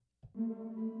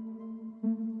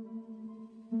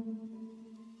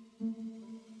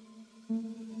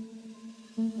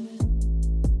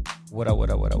What up?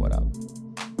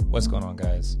 What's going on,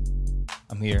 guys?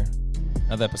 I'm here.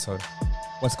 Another episode.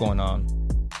 What's going on?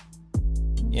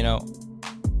 You know,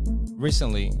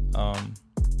 recently,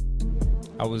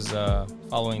 I was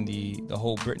following the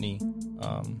whole Britney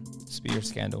Spears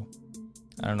scandal.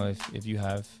 I don't know if you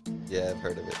have. Yeah, I've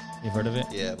heard of it. You've heard of it?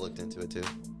 Yeah, I've looked into it too.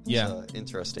 Yeah. It's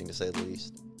interesting to say the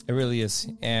least. It really is.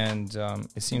 And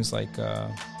it seems like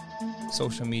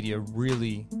social media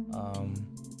really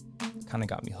kind of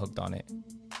got me hooked on it.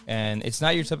 And it's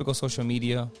not your typical social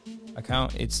media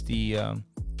account. It's the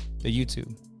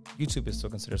YouTube. YouTube is still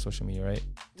considered social media, right?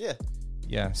 Yeah.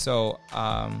 Yeah. So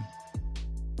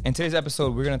in today's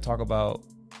episode, we're going to talk about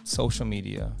social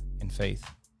media and faith.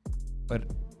 But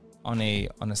on a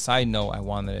side note, I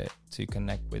wanted to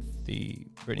connect with the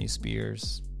Britney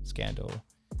Spears scandal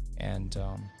and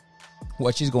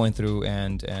what she's going through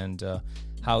and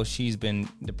how she's been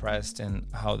depressed and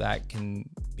how that can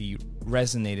be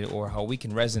resonated or how we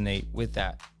can resonate with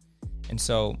that. And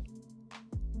so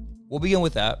we'll begin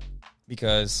with that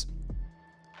because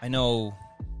I know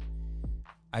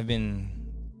I've been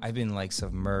like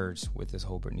submerged with this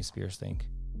whole Britney Spears thing.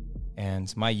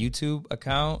 And my YouTube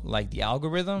account, like the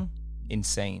algorithm,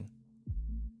 insane.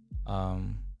 How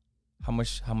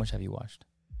much have you watched?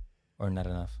 Or not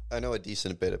enough? I know a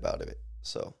decent bit about it.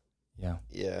 So yeah.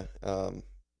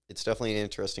 It's definitely an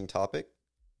interesting topic.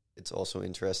 It's also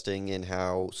interesting in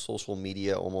how social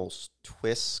media almost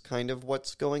twists kind of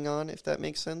what's going on, if that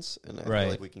makes sense. And I feel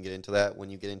like we can get into that when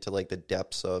you get into like the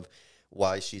depths of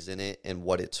why she's in it and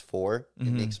what it's for. Mm-hmm.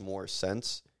 It makes more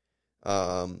sense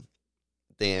than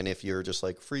if you're just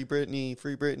like free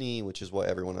Britney, which is what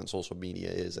everyone on social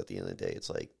media is at the end of the day. It's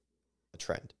like a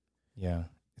trend. Yeah.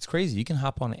 It's crazy. You can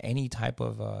hop on any type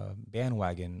of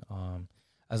bandwagon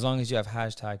as long as you have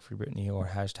hashtag Free Britney or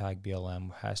hashtag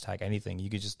BLM, hashtag anything.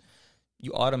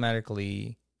 You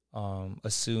automatically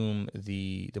assume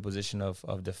the position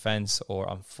of defense or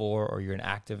I'm for or you're an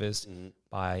activist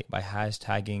by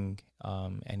hashtagging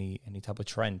any type of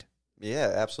trend.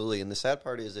 Yeah, absolutely. And the sad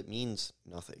part is it means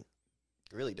nothing.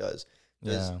 It really does.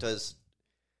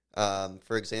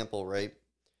 For example, right?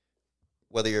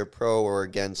 Whether you're pro or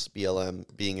against BLM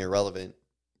being irrelevant,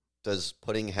 does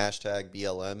putting hashtag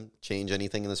BLM change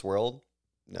anything in this world?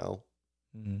 No.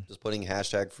 Mm-hmm. Does putting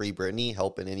hashtag Free Britney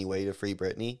help in any way to free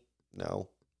Britney? No.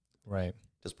 Right.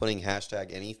 Does putting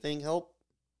hashtag anything help?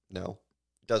 No.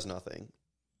 It does nothing.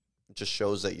 It just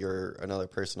shows that you're another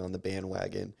person on the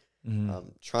bandwagon,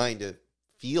 trying to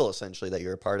feel essentially that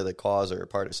you're a part of the cause or a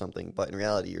part of something, but in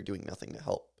reality, you're doing nothing to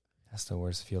help. That's the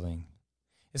worst feeling.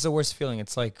 It's the worst feeling.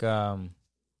 It's like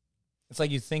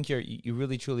you think you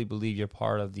really truly believe you're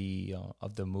part of the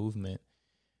movement,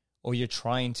 or you're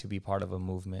trying to be part of a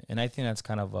movement, and I think that's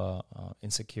kind of a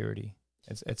insecurity.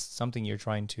 It's something you're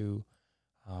trying to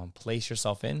place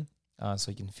yourself in,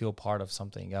 so you can feel part of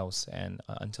something else, and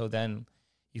until then,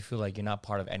 you feel like you're not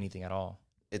part of anything at all.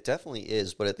 It definitely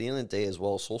is, but at the end of the day as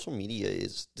well, social media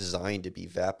is designed to be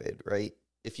vapid, right?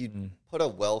 If you put a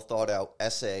well-thought-out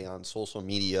essay on social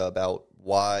media about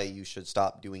why you should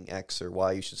stop doing X or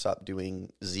why you should stop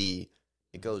doing Z,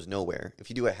 it goes nowhere. If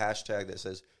you do a hashtag that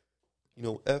says,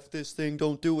 F this thing,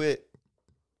 don't do it,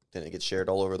 then it gets shared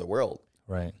all over the world.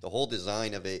 Right. The whole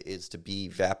design of it is to be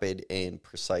vapid and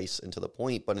precise and to the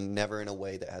point, but never in a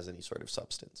way that has any sort of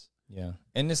substance. Yeah.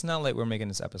 And it's not like we're making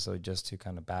this episode just to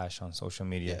kind of bash on social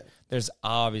media. Yeah. There's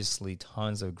obviously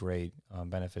tons of great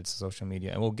benefits to social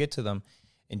media, and we'll get to them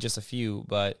in just a few.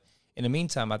 But in the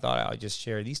meantime, I thought I'll just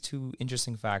share these two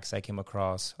interesting facts I came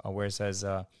across where it says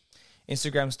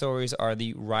Instagram stories are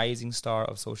the rising star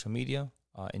of social media.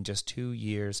 In just 2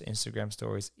 years, Instagram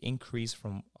stories increased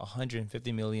from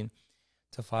 150 million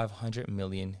to 500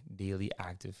 million daily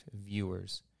active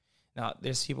viewers. Now,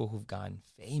 there's people who've gotten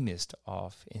famous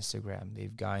off Instagram.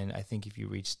 They've gotten, I think if you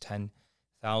reach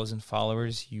 10,000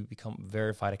 followers, you become a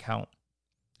verified account.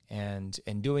 And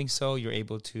in doing so, you're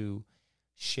able to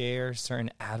share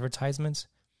certain advertisements.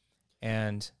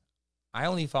 And I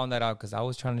only found that out because I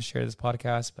was trying to share this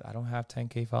podcast, but I don't have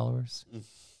 10K followers.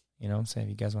 You know what I'm saying? If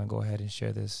you guys want to go ahead and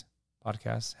share this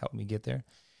podcast, help me get there,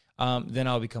 then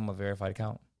I'll become a verified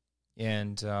account.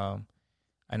 And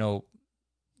I know,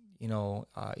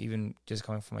 even just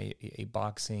coming from a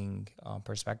boxing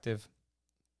perspective,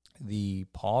 the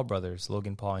Paul brothers,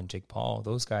 Logan Paul and Jake Paul,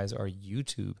 those guys are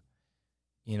YouTube,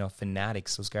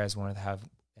 fanatics. Those guys want to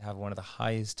have one of the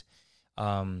highest,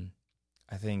 YouTube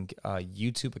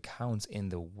accounts in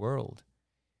the world.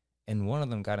 And one of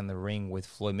them got in the ring with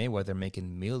Floyd Mayweather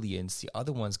making millions. The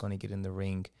other one's going to get in the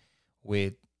ring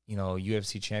with,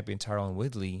 UFC champion Tyron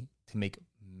Woodley to make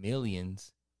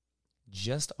millions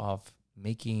just off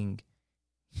making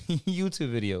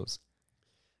YouTube videos.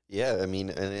 Yeah, I mean,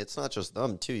 and it's not just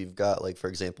them too. You've got, like, for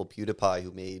example, PewDiePie,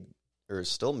 who made or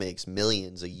still makes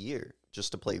millions a year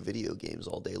just to play video games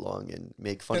all day long and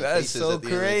make funny faces so at the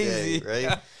crazy. end of the day,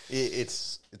 right?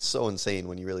 It's so insane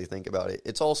when you really think about it.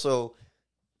 It's also,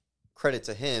 credit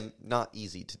to him, not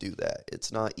easy to do that.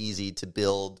 It's not easy to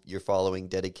build your following,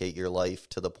 dedicate your life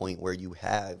to the point where you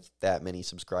have that many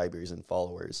subscribers and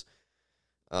followers.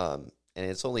 And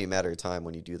it's only a matter of time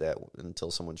when you do that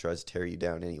until someone tries to tear you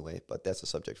down anyway. But that's a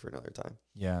subject for another time.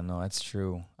 Yeah, no, that's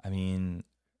true. I mean,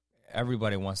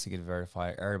 everybody wants to get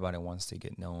verified. Everybody wants to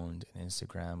get known on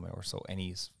Instagram or so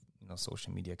any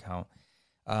social media account.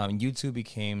 YouTube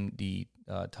became the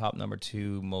top number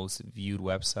 2 most viewed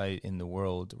website in the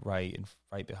world, right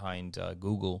behind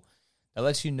Google. That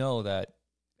lets you know that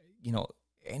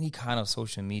any kind of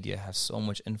social media has so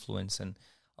much influence, and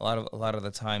a lot of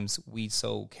the times we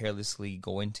so carelessly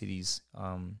go into these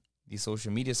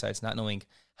social media sites not knowing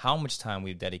how much time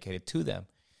we've dedicated to them.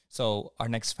 So our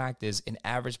next fact is an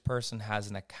average person has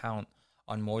an account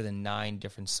on more than 9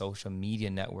 different social media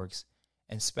networks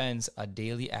and spends a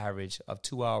daily average of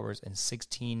 2 hours and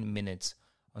 16 minutes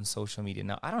on social media.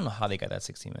 Now, I don't know how they got that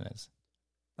 16 minutes.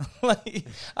 Like,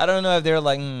 I don't know if they're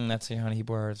like, that's how many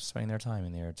people are spending their time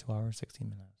in there, 2 hours, 16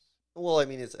 minutes. Well, I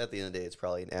mean, it's at the end of the day, it's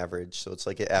probably an average. So it's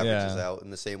like it averages out in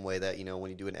the same way that,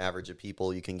 when you do an average of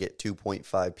people, you can get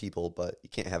 2.5 people, but you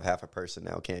can't have half a person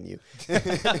now, can you?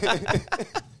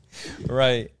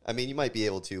 Right. I mean, you might be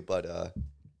able to, but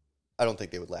I don't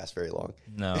think they would last very long.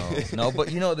 No. But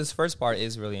this first part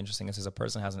is really interesting. It says a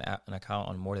person has an account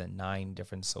on more than 9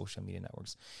 different social media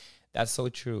networks. That's so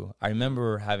true. I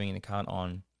remember having an account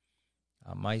on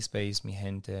MySpace, Mi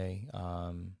Gente.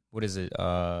 What is it?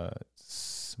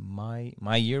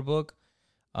 My yearbook.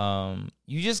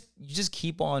 You just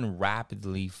keep on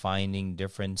rapidly finding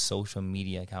different social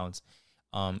media accounts.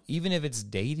 Even if it's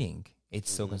dating, it's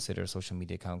still considered a social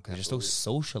media account because you're still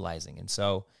socializing. And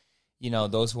so,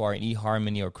 those who are in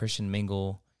eHarmony or Christian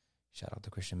Mingle, shout out to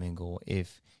Christian Mingle.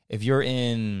 If you're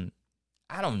in,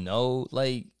 I don't know,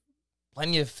 like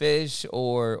Plenty of Fish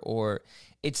or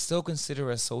it's still considered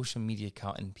a social media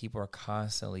account, and people are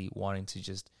constantly wanting to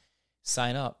just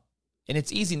sign up. And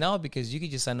it's easy now because you can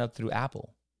just sign up through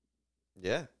Apple.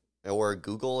 Yeah. Or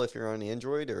Google if you're on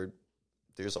Android, or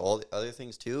there's all the other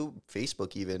things too.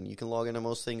 Facebook even. You can log into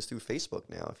most things through Facebook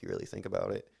now if you really think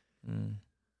about it.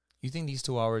 You think these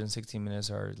 2 hours and 16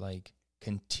 minutes are like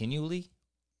continually?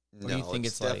 Or No, do you think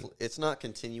it's not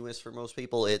continuous for most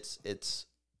people. It's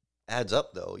adds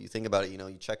up though. You think about it,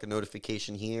 you check a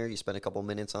notification here, you spend a couple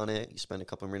minutes on it, you spend a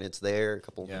couple minutes there, a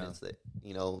couple minutes that,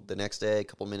 the next day, a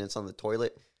couple minutes on the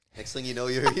toilet. Next thing you know,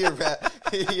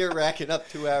 you're racking up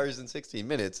 2 hours and 16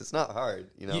 minutes. It's not hard,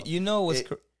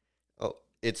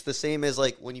 it's the same as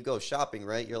like when you go shopping,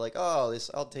 right? You're like, oh,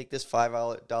 I'll take this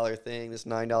 $5 thing, this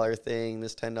 $9 thing,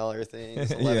 this $10 thing,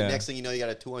 this $11. Yeah. Next thing you know, you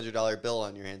got a $200 bill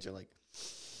on your hands. You're like,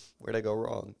 where'd I go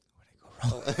wrong?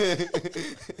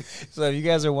 So if you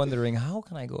guys are wondering, how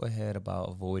can I go ahead about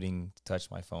avoiding to touch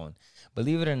my phone?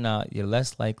 Believe it or not, you're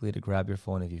less likely to grab your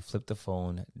phone if you flip the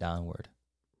phone downward.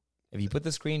 If you put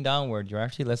the screen downward, you're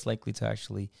actually less likely to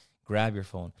actually grab your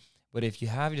phone. But if you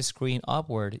have your screen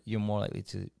upward, you're more likely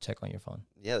to check on your phone.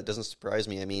 Yeah, it doesn't surprise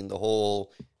me. I mean, the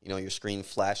whole, your screen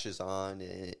flashes on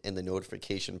and the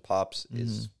notification pops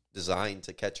is designed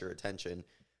to catch your attention.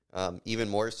 Even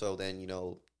more so than,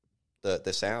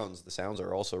 the sounds. The sounds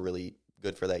are also really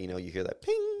good for that. You hear that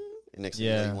ping, and next thing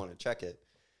you know, you want to check it.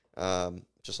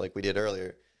 Just like we did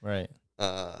earlier. Right.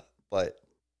 But,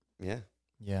 yeah.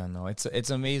 Yeah, no, it's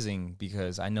amazing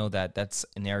because I know that's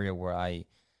an area where I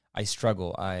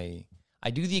struggle. I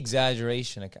do the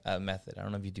exaggeration method. I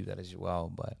don't know if you do that as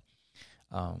well, but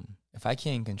if I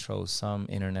can't control some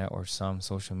internet or some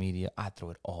social media, I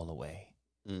throw it all away.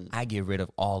 I get rid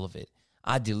of all of it.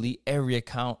 I delete every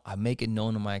account. I make it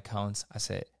known to my accounts. I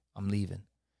said, I'm leaving.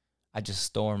 I just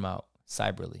storm out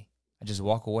cyberly. I just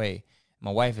walk away. My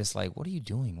wife is like, what are you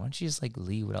doing? Why don't you just like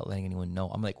leave without letting anyone know?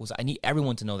 I'm like, well, I need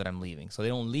everyone to know that I'm leaving. So they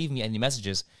don't leave me any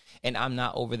messages. And I'm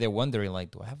not over there wondering like,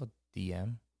 do I have a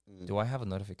DM? Do I have a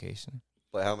notification?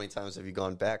 But how many times have you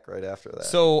gone back right after that?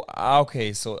 So,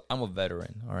 so I'm a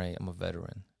veteran. All right. I'm a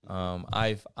veteran.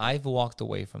 I've walked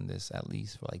away from this at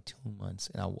least for like 2 months,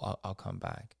 and I'll come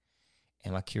back.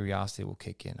 And my curiosity will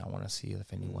kick in. I want to see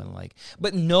if anyone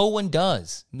but no one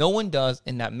does. No one does.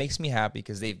 And that makes me happy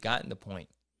because they've gotten the point.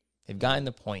 They've gotten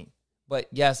the point. But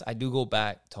yes, I do go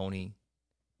back, Tony.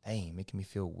 Dang, making me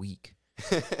feel weak.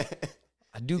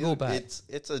 I do go back.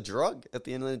 It's a drug at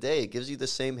the end of the day. It gives you the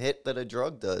same hit that a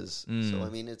drug does. So, I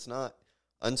mean, it's not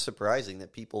unsurprising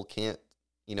that people can't,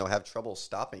 have trouble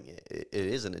stopping it. It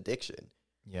is an addiction.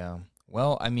 Yeah.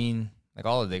 Well, I mean, like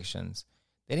all addictions,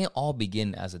 they didn't all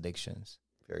begin as addictions.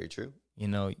 Very true.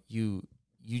 You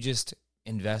just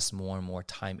invest more and more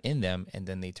time in them, and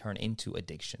then they turn into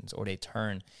addictions, or they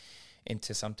turn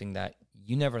into something that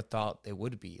you never thought they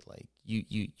would be. Like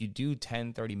you do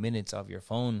 10, 30 minutes of your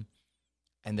phone,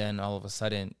 and then all of a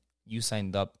sudden you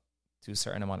signed up to a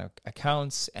certain amount of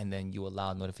accounts, and then you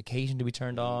allow notification to be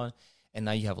turned on, and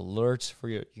now you have alerts for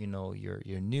your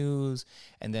news,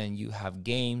 and then you have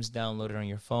games downloaded on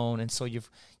your phone, and so you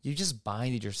just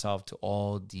binded yourself to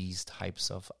all these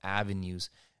types of avenues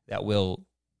that will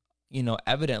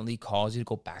evidently cause you to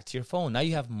go back to your phone. Now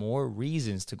you have more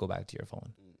reasons to go back to your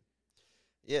phone.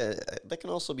 Yeah, that can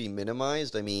also be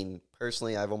minimized. I mean,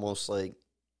 personally, I've almost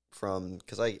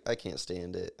because I can't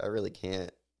stand it. I really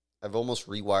can't. I've almost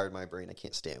rewired my brain. I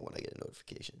can't stand when I get a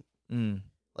notification.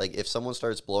 Like, if someone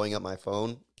starts blowing up my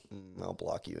phone, I'll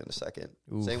block you in a second.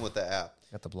 Oof. Same with the app.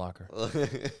 Got the blocker.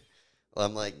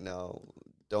 I'm like, no,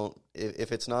 don't.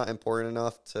 If it's not important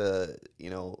enough to,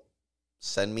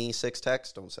 send me 6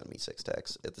 texts, don't send me 6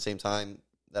 texts. At the same time,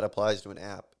 that applies to an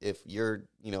app. If you're,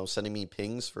 sending me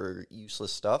pings for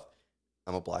useless stuff,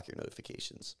 I'm going to block your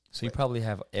notifications. So you probably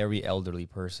have every elderly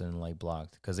person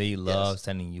blocked because they love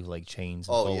sending you chains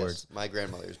and forwards. Yes. My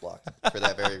grandmother's blocked for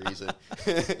that very reason.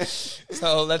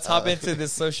 So let's hop into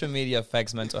this social media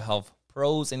affects mental health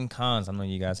pros and cons. I know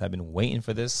you guys have been waiting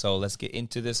for this, so let's get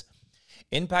into this.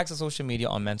 Impacts of social media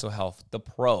on mental health. The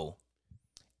pro: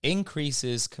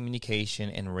 increases communication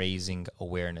and raising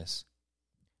awareness.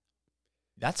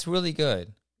 That's really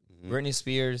good. Mm-hmm. Britney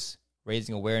Spears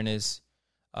raising awareness.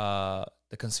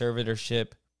 The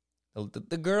conservatorship.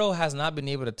 The girl has not been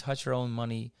able to touch her own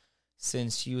money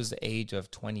since she was the age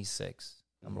of 26.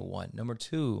 Number one. Number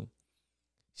two,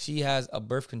 she has a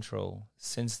birth control.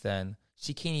 Since then,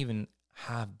 she can't even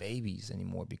have babies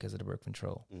anymore because of the birth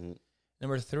control. Mm-hmm.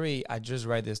 Number three, I just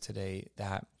read this today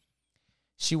that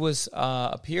she was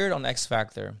appeared on X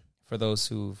Factor. For those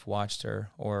who've watched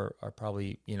her or are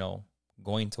probably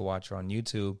going to watch her on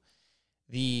YouTube,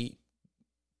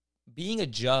 being a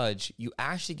judge, you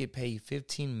actually get paid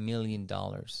 $15 million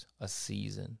a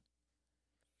season.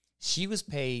 She was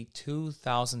paid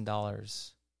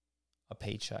 $2,000 a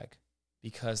paycheck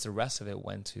because the rest of it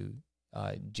went to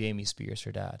Jamie Spears,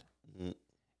 her dad. Mm-hmm.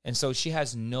 And so she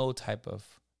has no type of,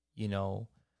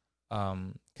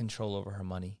 control over her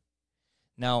money.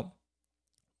 Now,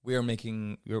 we're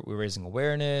raising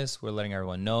awareness. We're letting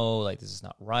everyone know, this is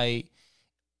not right.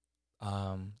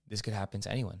 This could happen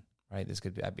to anyone. Right, this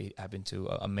could happen to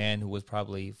a man who was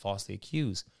probably falsely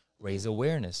accused. Raise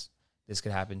awareness. This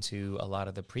could happen to a lot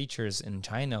of the preachers in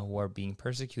China who are being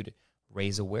persecuted.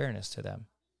 Raise awareness to them,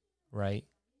 right?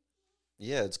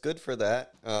 Yeah, it's good for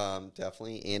that,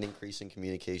 definitely, and increasing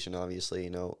communication,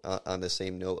 obviously, on the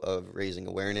same note of raising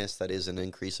awareness, that is an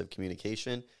increase of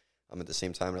communication. At the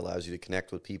same time, it allows you to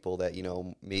connect with people that,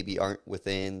 maybe aren't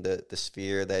within the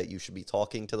sphere that you should be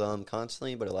talking to them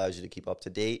constantly, but allows you to keep up to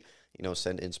date,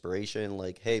 send inspiration,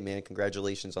 hey, man,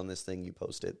 congratulations on this thing you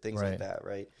posted, things like that,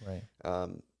 right? Right.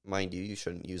 Mind you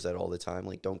shouldn't use that all the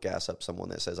time. Don't gas up someone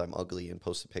that says I'm ugly and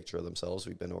post a picture of themselves.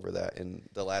 We've been over that in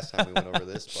the last time we went over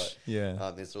this, but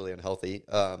yeah, it's really unhealthy.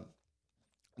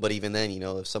 But even then,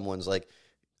 if someone's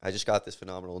I just got this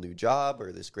phenomenal new job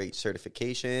or this great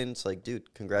certification, it's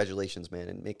dude, congratulations, man,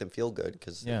 and make them feel good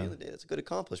because at the end of the day, it's a good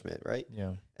accomplishment, right?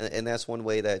 Yeah. And that's one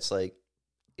way that's it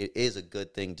is a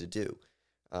good thing to do.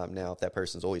 Now, if that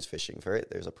person's always fishing for it,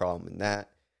 there's a problem in that.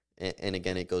 And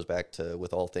again, it goes back to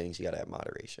with all things, you got to have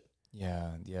moderation.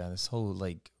 Yeah. This whole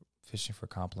fishing for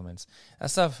compliments, that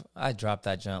stuff, I dropped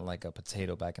that junk like a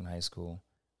potato back in high school.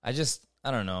 I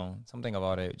don't know, something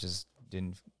about it just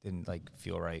didn't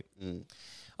feel right.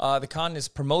 The con is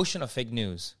promotion of fake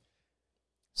news.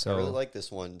 So I really like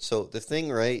this one. So the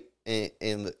thing, right,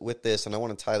 and with this, and I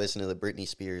want to tie this into the Britney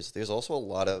Spears, there's also a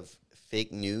lot of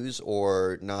fake news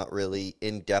or not really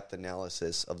in-depth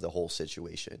analysis of the whole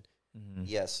situation. Mm-hmm.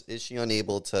 Yes, is she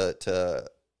unable to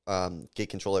get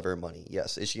control of her money?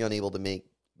 Yes. Is she unable to make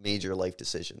major life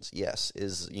decisions? Yes.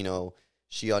 Is,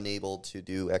 she unable to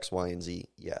do X, Y, and Z?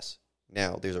 Yes.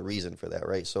 Now, there's a reason for that,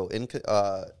 right? So, and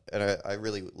I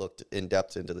really looked in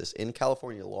depth into this. In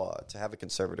California law, to have a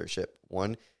conservatorship,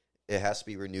 one, it has to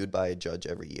be renewed by a judge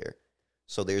every year.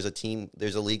 So there's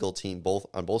a legal team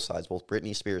on both sides, both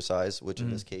Britney Spears' side, which in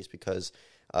this case, because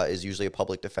is usually a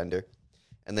public defender,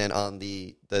 and then on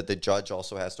the judge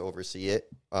also has to oversee it,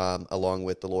 along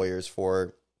with the lawyers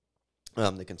for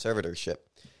the conservatorship.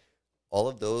 All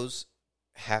of those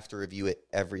have to review it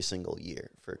every single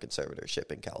year for a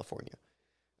conservatorship in California.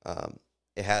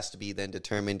 it has to be then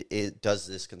determined, does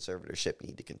this conservatorship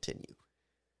need to continue?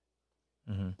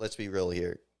 Mm-hmm. Let's be real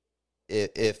here.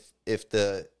 If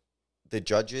the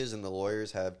judges and the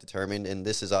lawyers have determined, and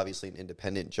this is obviously an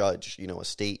independent judge, a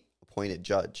state-appointed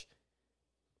judge,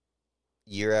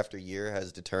 year after year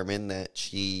has determined that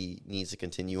she needs to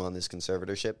continue on this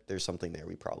conservatorship, there's something there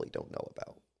we probably don't know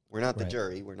about. We're not the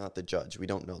jury. We're not the judge. We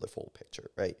don't know the full picture,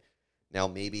 right? Now,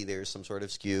 maybe there's some sort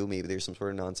of skew. Maybe there's some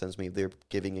sort of nonsense. Maybe they're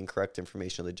giving incorrect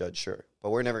information to the judge, sure.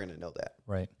 But we're never going to know that.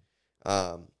 Right.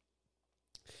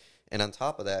 And on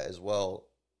top of that as well,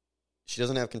 she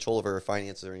doesn't have control over her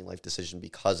finances or any life decision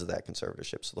because of that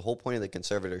conservatorship. So the whole point of the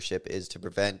conservatorship is to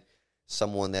prevent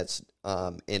someone that's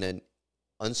in an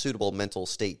unsuitable mental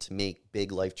state to make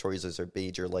big life choices or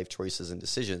major life choices and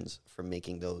decisions from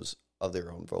making those of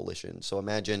their own volition. So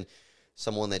imagine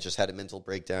someone that just had a mental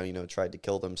breakdown, tried to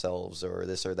kill themselves or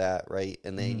this or that, right?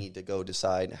 And they need to go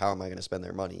decide, how am I going to spend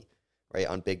their money, right,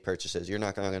 on big purchases. You're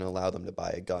not going to allow them to buy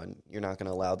a gun. You're not going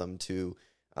to allow them to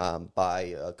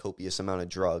buy a copious amount of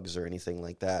drugs or anything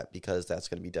like that, because that's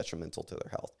going to be detrimental to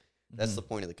their health. That's the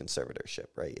point of the conservatorship,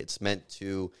 right? It's meant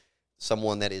to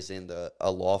someone that is in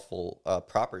a lawful,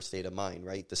 proper state of mind,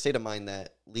 right? The state of mind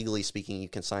that, legally speaking, you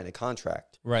can sign a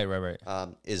contract. Right.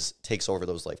 Takes over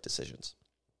those life decisions.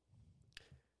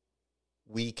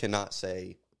 We cannot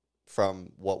say,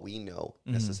 from what we know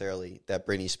necessarily, that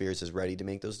Britney Spears is ready to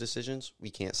make those decisions. We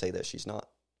can't say that she's not.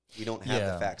 We don't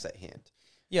have the facts at hand.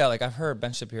 Yeah, like I've heard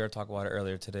Ben Shapiro talk about it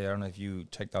earlier today. I don't know if you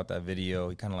checked out that video.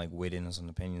 He kind of like weighed in on some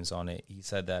opinions on it. He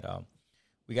said that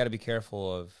we got to be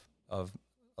careful of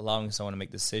allowing someone to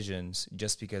make decisions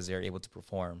just because they're able to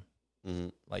perform. Mm-hmm.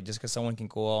 Like just because someone can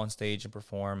go on stage and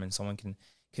perform, and someone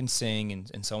can sing,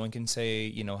 and someone can say,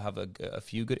 have a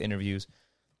few good interviews,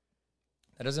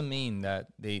 that doesn't mean that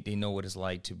they know what it's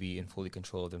like to be in fully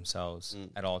control of themselves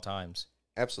at all times.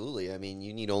 Absolutely. I mean,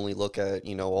 you need only look at,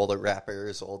 all the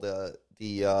rappers, all the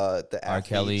athletes. R.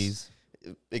 Kelly's.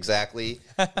 Exactly.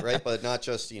 Right. But not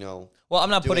just, Well, I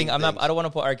don't want to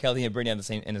put R. Kelly and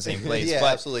Britney in the same place. Yeah,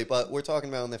 absolutely. But we're talking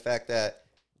about the fact that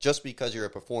just because you're a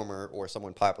performer or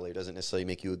someone popular doesn't necessarily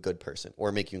make you a good person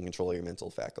or make you in control of your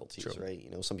mental faculties. True. Right.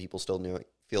 Some people still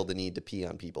feel the need to pee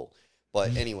on people.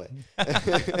 But anyway,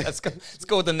 let's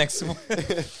go with the next one.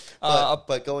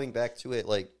 But going back to it,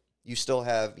 like, you still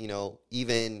have,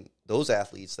 even those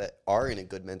athletes that are in a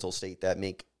good mental state that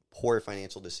make poor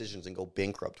financial decisions and go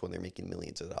bankrupt when they're making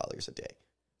millions of dollars a day.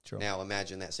 True. Now,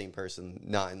 imagine that same person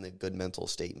not in the good mental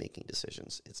state making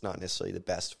decisions. It's not necessarily the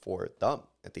best for them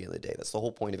at the end of the day. That's the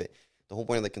whole point of it. The whole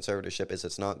point of the conservatorship is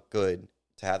it's not good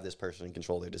to have this person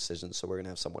control their decisions, so we're going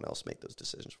to have someone else make those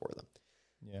decisions for them.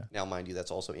 Yeah. Now, mind you, that's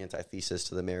also antithesis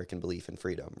to the American belief in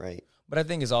freedom, right? But I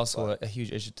think it's also a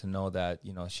huge issue to know that,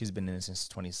 she's been in it since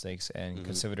 26, and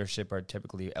conservatorship are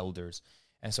typically elders.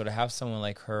 And so to have someone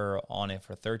like her on it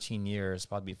for 13 years,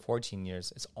 probably 14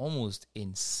 years, it's almost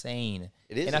insane.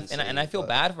 It is insane. And I feel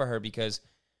bad for her, because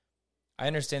I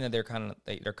understand that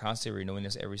they're constantly renewing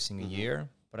this every single year.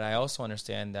 But I also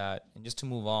understand that, and just to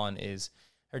move on, is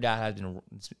her dad has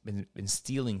been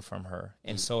stealing from her,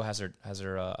 and so has her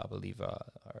I believe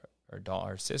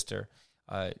her sister,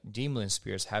 Jamilyn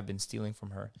Spears, have been stealing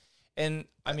from her. And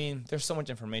I mean, there's so much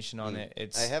information on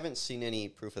it. I haven't seen any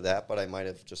proof of that, but I might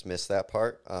have just missed that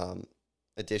part.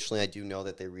 Additionally, I do know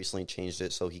that they recently changed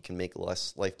it so he can make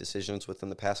less life decisions within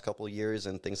the past couple of years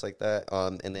and things like that.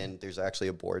 And then there's actually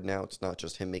a board now. It's not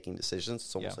just him making decisions.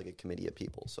 It's almost like a committee of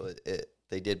people. So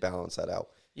they did balance that out.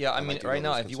 Yeah, I mean, right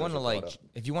now, if you want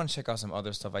to check out some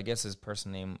other stuff, I guess his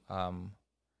person name,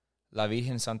 La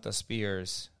Virgen Santa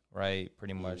Spears, right,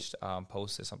 pretty much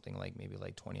posted something maybe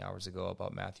 20 hours ago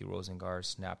about Matthew Rosengart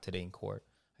snapped today in court.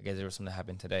 I guess there was something that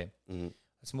happened today. Mm-hmm.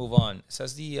 Let's move on. It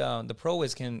says the pro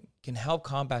is can help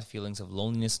combat feelings of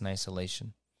loneliness and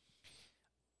isolation.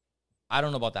 I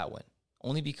don't know about that one,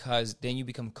 only because then you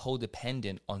become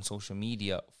codependent on social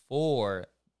media for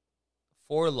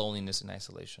loneliness and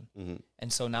isolation. Mm-hmm.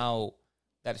 And so now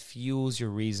that fuels your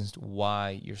reasons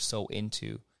why you're so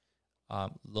into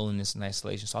loneliness and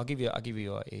isolation. So I'll give you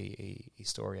a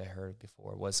story I heard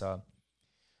before. It was a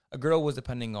girl was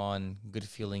depending on good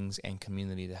feelings and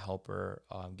community to help her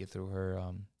get through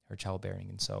her childbearing.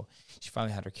 And so she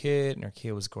finally had her kid, and her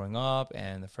kid was growing up,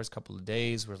 and the first couple of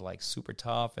days were super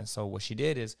tough. And so what she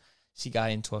did is she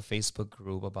got into a Facebook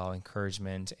group about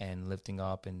encouragement and lifting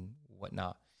up and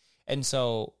whatnot. And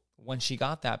so when she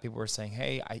got that, people were saying,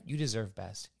 hey, you deserve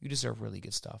best. You deserve really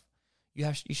good stuff.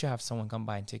 You should have someone come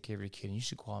by and take care of your kid, and you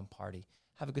should go out and party.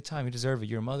 Have a good time. You deserve it.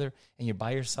 You're a mother, and you're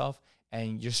by yourself,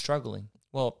 and you're struggling.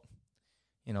 Well,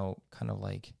 kind of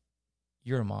like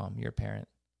you're a mom, you're a parent.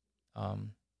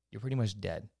 You're pretty much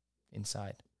dead.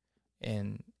 inside.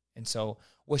 And so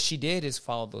what she did is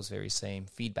follow those very same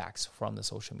feedbacks from the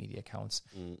social media accounts,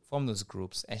 from those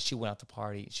groups. And she went out to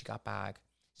party. She got back.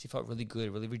 She felt really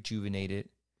good, really rejuvenated.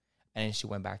 And then she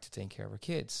went back to taking care of her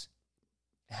kids.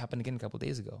 It happened again a couple of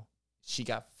days ago. She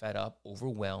got fed up,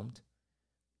 overwhelmed,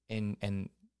 and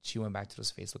she went back to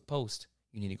those Facebook posts.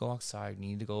 You need to go outside. You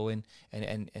need to go in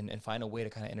and find a way to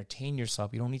kind of entertain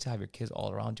yourself. You don't need to have your kids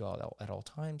all around you at all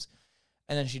times.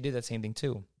 And then she did that same thing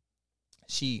too.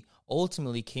 She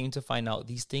ultimately came to find out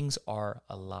these things are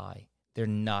a lie. They're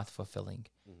not fulfilling.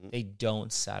 Mm-hmm. They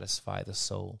don't satisfy the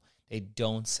soul. They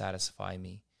don't satisfy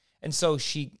me. And so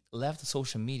she left the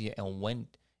social media and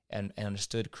went and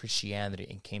understood Christianity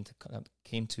and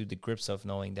came to the grips of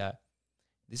knowing that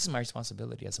this is my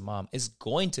responsibility as a mom. It's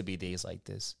going to be days like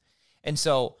this. And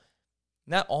so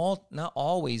not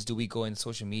always do we go into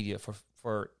social media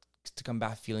to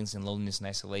combat feelings and loneliness and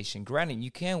isolation. Granted,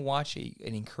 you can watch an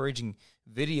encouraging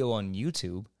video on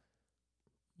YouTube.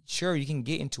 Sure, you can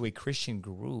get into a Christian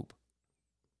group,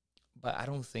 but I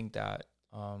don't think that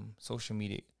social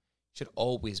media should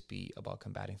always be about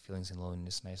combating feelings and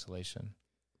loneliness and isolation.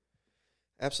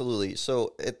 Absolutely.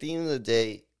 So at the end of the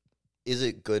day, is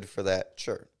it good for that?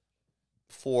 Sure.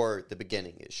 For the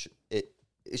beginning,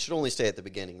 it should only stay at the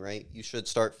beginning, right? You should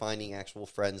start finding actual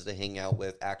friends to hang out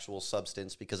with, actual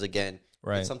substance, because again,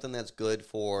 it's something that's good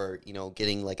for,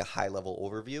 getting like a high level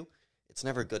overview. It's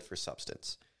never good for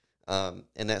substance.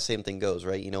 And that same thing goes,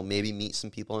 right? Maybe meet some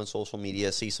people on social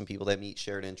media, see some people that meet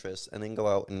shared interests, and then go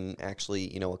out and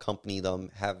actually, accompany them,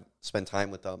 spend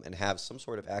time with them, and have some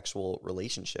sort of actual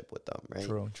relationship with them,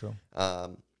 right? True.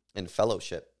 And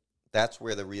fellowship. That's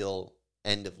where the real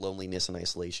end of loneliness and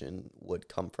isolation would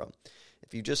come from.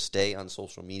 If you just stay on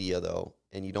social media, though,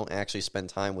 and you don't actually spend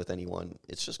time with anyone,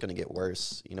 it's just going to get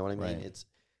worse. You know what I mean? Right.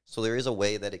 So there is a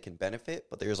way that it can benefit,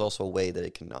 but there's also a way that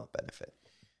it cannot benefit.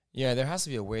 Yeah, there has to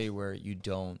be a way where you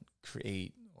don't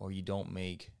create or you don't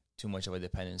make too much of a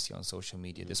dependency on social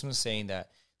media. Mm-hmm. This one's saying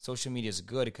that social media is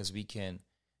good because you can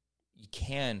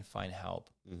find help.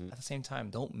 Mm-hmm. At the same time,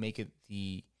 don't make it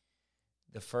the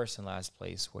first and last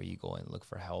place where you go and look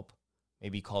for help.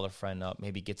 Maybe call a friend up,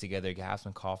 maybe get together, have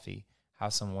some coffee,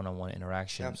 have some one-on-one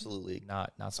interaction. Absolutely.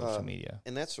 Not social media.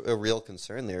 And that's a real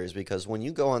concern there, is because when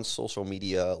you go on social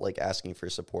media, like asking for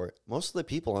support, most of the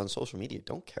people on social media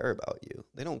don't care about you.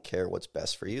 They don't care what's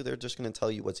best for you. They're just going to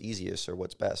tell you what's easiest or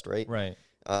what's best, right? Right.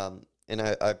 And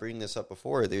I bring this up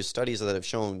before. There's studies that have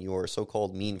shown your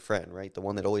so-called mean friend, right? The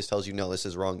one that always tells you, no, this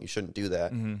is wrong, you shouldn't do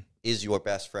that, mm-hmm. is your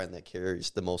best friend that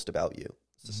cares the most about you.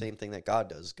 It's the same thing that God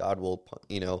does. God will,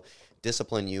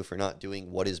 discipline you for not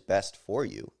doing what is best for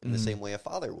you in the same way a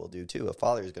father will do too. A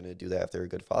father is going to do that. If they're a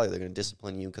good father, they're going to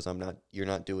discipline you because you're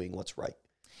not doing what's right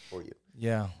for you.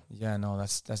 Yeah. No,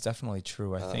 that's definitely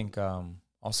true. I think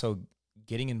also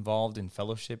getting involved in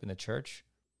fellowship in the church.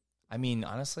 I mean,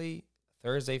 honestly,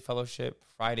 Thursday fellowship,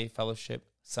 Friday fellowship,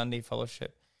 Sunday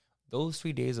fellowship, those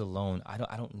 3 days alone,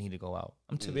 I don't need to go out.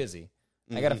 I'm too busy.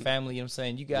 I got a family, you know what I'm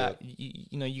saying? You got,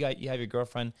 you have your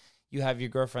girlfriend, you have your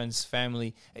girlfriend's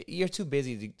family. You're too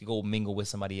busy to go mingle with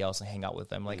somebody else and hang out with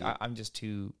them. Like, I'm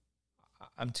too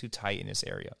tight in this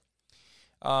area.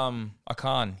 A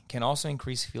con can also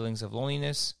increase feelings of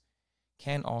loneliness.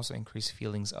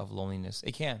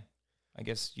 It can. I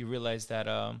guess you realize that,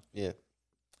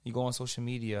 you go on social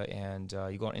media and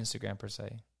you go on Instagram per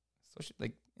se.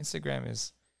 Instagram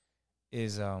is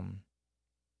it's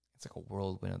like a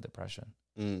whirlwind of depression.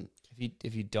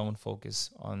 If you don't focus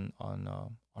on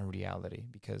reality,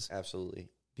 because absolutely,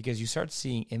 because you start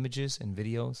seeing images and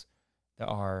videos that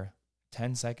are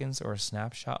 10 seconds or a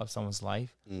snapshot of someone's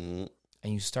life, and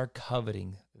you start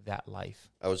coveting that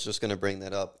life. I was just going to bring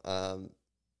that up.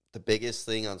 The biggest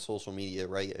thing on social media,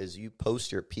 right, is you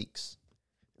post your peaks.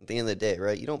 At the end of the day,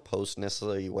 right, you don't post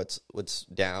necessarily what's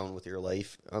down with your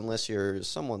life unless you're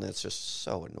someone that's just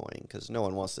so annoying, because no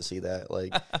one wants to see that.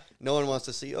 Like, no one wants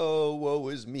to see, oh, woe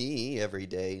is me every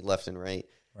day, left and right.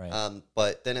 Right.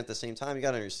 But then at the same time, you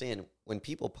got to understand, when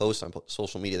people post on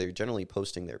social media, they're generally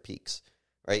posting their peaks,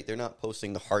 right? They're not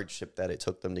posting the hardship that it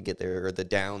took them to get there, or the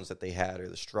downs that they had, or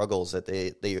the struggles that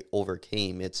they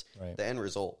overcame. It's the end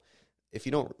result. If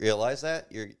you don't realize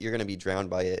that, you're going to be drowned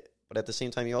by it. But at the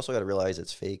same time, you also got to realize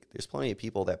it's fake. There's plenty of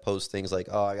people that post things like,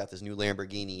 oh, I got this new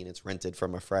Lamborghini and it's rented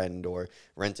from a friend, or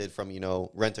rented from,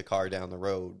 rent a car down the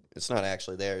road. It's not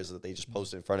actually theirs, that they just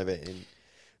post in front of it. And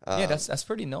that's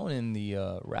pretty known in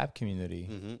the rap community.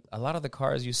 Mm-hmm. A lot of the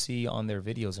cars you see on their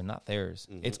videos are not theirs.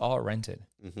 Mm-hmm. It's all rented.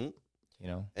 Mm-hmm.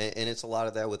 And it's a lot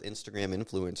of that with Instagram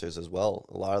influencers as well.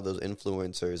 A lot of those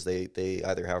influencers, they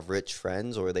either have rich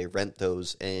friends or they rent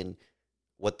those, and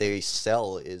what they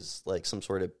sell is like some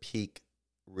sort of peak,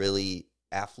 really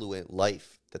affluent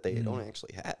life that they don't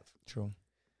actually have. True.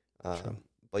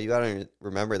 But you got to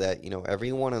remember that,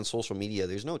 everyone on social media,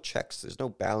 there's no checks, there's no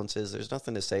balances, there's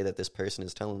nothing to say that this person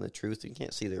is telling the truth. You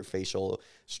can't see their facial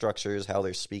structures, how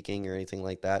they're speaking or anything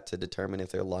like that to determine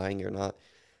if they're lying or not.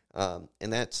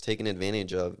 And that's taken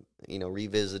advantage of,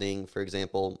 revisiting, for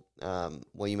example,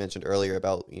 what you mentioned earlier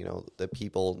about, the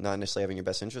people not necessarily having your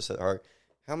best interests at heart.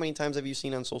 How many times have you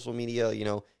seen on social media,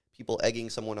 people egging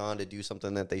someone on to do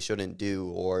something that they shouldn't do,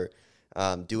 or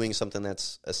doing something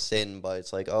that's a sin, but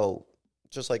it's like, oh,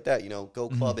 just like that, go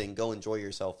clubbing, go enjoy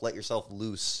yourself, let yourself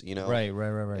loose, Right.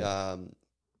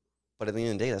 But at the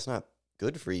end of the day, that's not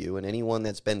good for you. And anyone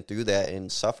that's been through that and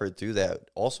suffered through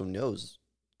that also knows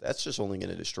that's just only going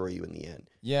to destroy you in the end.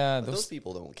 Yeah. Those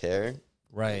people don't care.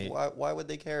 Right. Why would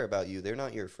they care about you? They're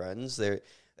not your friends. They're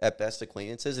at best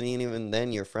acquaintances. And even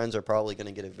then, your friends are probably going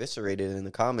to get eviscerated in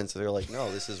the comments. They're like,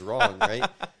 no, this is wrong, right?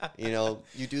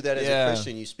 You do that as a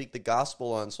Christian. You speak the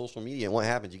gospel on social media. And what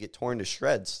happens? You get torn to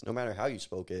shreds, no matter how you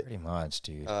spoke it. Pretty much,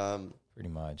 dude. Pretty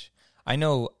much. I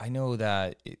know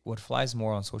that what flies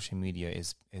more on social media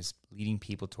is leading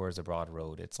people towards the broad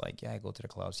road. It's like, yeah, I go to the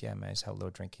clubs. Yeah, man, I just have a little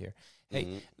drink here.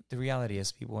 Hey, the reality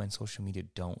is people in social media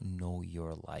don't know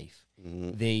your life.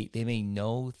 They may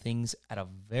know things at a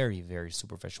very, very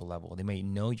superficial level. They may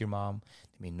know your mom.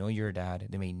 They may know your dad.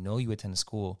 They may know you attend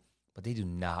school, but they do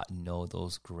not know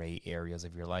those gray areas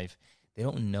of your life. They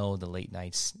don't know the late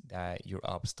nights that you're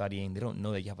up studying. They don't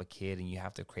know that you have a kid and you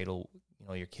have to cradle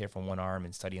your kid from one arm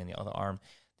and study on the other arm.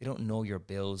 They don't know your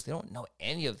bills. They don't know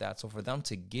any of that. So for them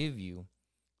to give you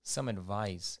some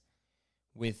advice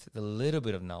with the little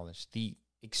bit of knowledge, the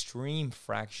extreme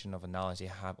fraction of a knowledge they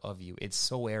have of you, it's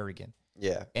so arrogant.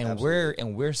 Yeah, and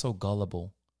absolutely. we're so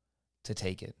gullible to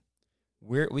take it.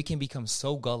 We can become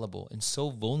so gullible and so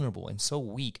vulnerable and so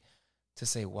weak to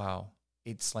say, "Wow,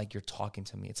 it's like you're talking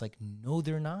to me." It's like, no,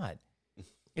 they're not.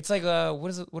 It's like, what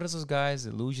is those guys,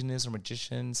 illusionists or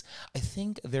magicians? I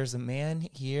think there's a man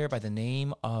here by the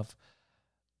name of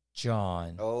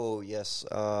John. Oh, yes.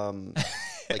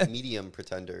 Like medium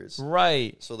pretenders.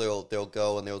 Right. So they'll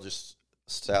go and they'll just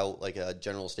spout like a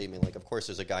general statement. Like, of course,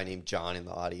 there's a guy named John in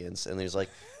the audience. And there's like,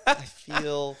 I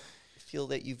feel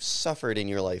that you've suffered in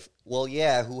your life. Well,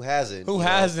 yeah, who hasn't? Who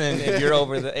hasn't? If you're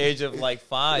over the age of like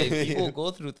 5, people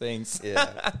go through things.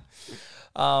 Yeah.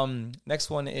 Next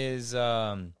one is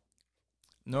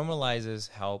normalizes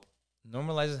help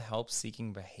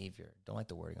seeking behavior. Don't like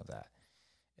the wording of that.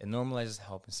 It normalizes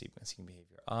help and seeking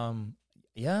behavior.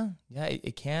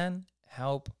 It can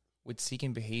help with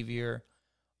seeking behavior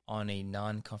on a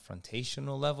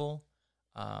non-confrontational level.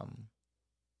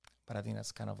 But I think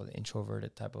that's kind of an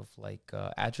introverted type of like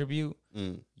attribute.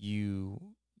 You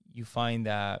find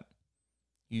that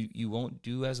you won't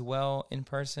do as well in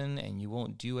person, and you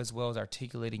won't do as well as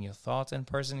articulating your thoughts in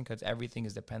person because everything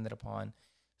is dependent upon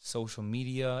social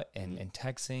media and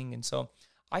texting. And so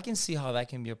I can see how that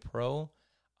can be a pro.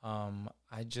 I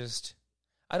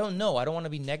don't know. I don't want to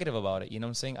be negative about it. You know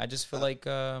what I'm saying? I just feel like...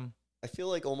 I feel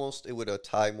like almost it would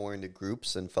tie more into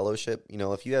groups and fellowship.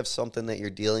 If you have something that you're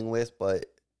dealing with, but...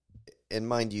 And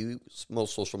mind you,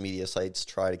 most social media sites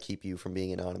try to keep you from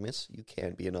being anonymous. You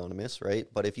can be anonymous, right?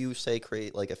 But if you, say,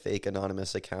 create like a fake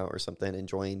anonymous account or something and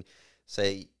join,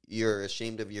 say, you're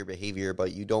ashamed of your behavior,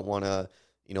 but you don't want to,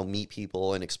 meet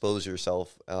people and expose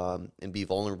yourself and be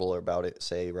vulnerable about it,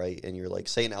 say, right? And you're like,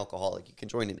 say, an alcoholic. You can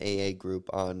join an AA group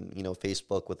on,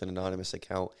 Facebook with an anonymous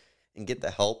account and get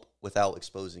the help without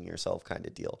exposing yourself kind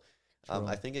of deal.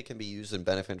 I think it can be used and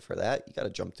benefit for that. You got to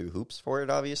jump through hoops for it,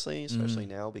 obviously, especially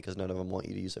now because none of them want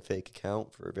you to use a fake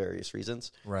account for various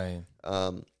reasons. Right.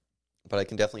 But I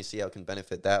can definitely see how it can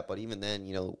benefit that. But even then,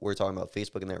 we're talking about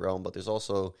Facebook in that realm, but there's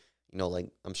also, like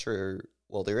I'm sure,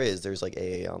 well, there's like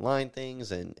AA online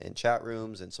things and chat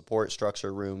rooms and support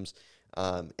structure rooms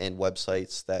and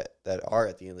websites that are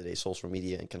at the end of the day social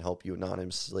media and can help you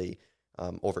anonymously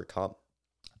overcome.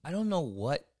 I don't know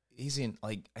what isn't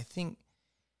like, I think,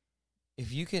 if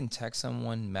you can text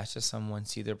someone, message someone,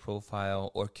 see their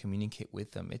profile, or communicate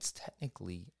with them, it's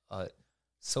technically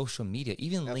social media.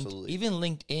 Even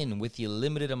LinkedIn, with the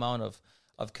limited amount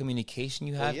of communication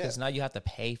you have, because now you have to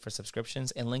pay for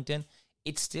subscriptions in LinkedIn,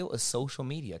 it's still a social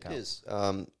media account. It is.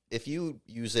 If you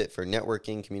use it for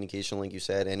networking, communication, like you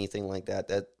said, anything like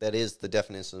that is the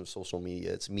definition of social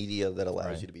media. It's media that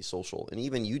allows you to be social. And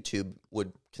even YouTube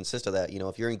would consist of that.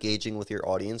 If you're engaging with your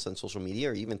audience on social media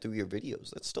or even through your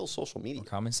videos, that's still social media. Or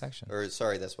comment section. Or,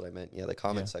 sorry, that's what I meant. Yeah, the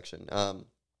comment section.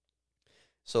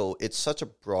 So it's such a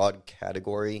broad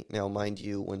category. Now, mind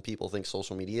you, when people think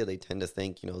social media, they tend to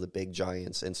think, the big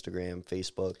giants, Instagram,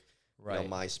 Facebook. Right. You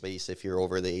know, MySpace, if you're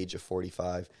over the age of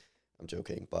 45. I'm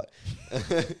joking, but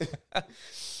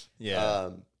yeah.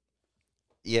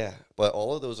 Yeah, but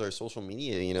all of those are social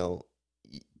media, you know.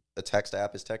 A text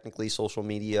app is technically social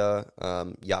media.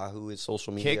 Yahoo is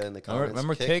social media Kick. In the comments.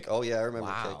 Remember Kick? Oh, yeah, I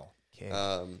remember Kick.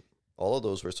 All of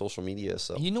those were social media.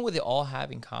 So you know what they all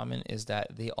have in common is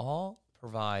that they all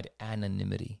provide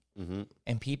anonymity. Mm-hmm.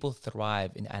 And people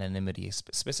thrive in anonymity,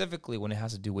 specifically when it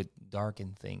has to do with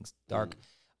darkened things, dark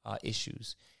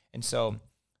issues. And so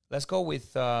let's go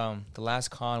with the last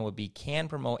con would be can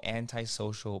promote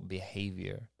antisocial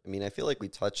behavior. I mean, I feel like we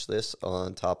touched this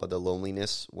on top of the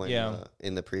loneliness when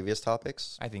in the previous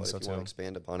topics. I think so, if you want to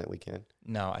expand upon it, we can.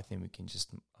 No, I think we can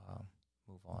just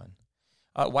move on.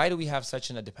 Why do we have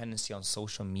such a dependency on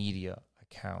social media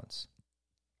accounts?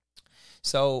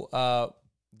 So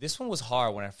this one was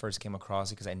hard when I first came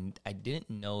across it because I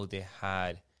didn't know they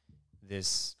had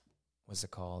this, what's it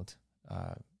called?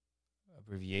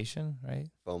 Abbreviation, right?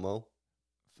 FOMO.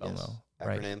 Yes.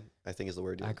 Acronym, right. I think is the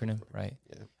word. Acronym, right.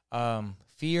 Yeah.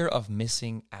 Fear of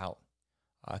missing out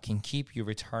can keep you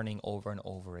returning over and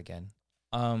over again.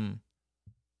 I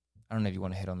don't know if you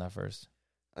want to hit on that first.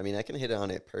 I mean, I can hit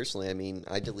on it personally. I mean,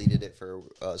 I deleted it for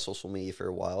social media for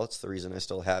a while. It's the reason I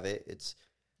still have it. It's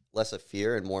less of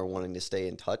fear and more wanting to stay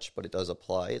in touch, but it does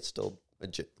apply. It's still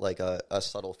a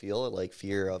subtle feel, like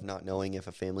fear of not knowing if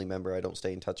a family member I don't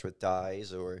stay in touch with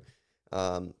dies, or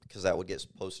because that would get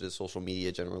posted to social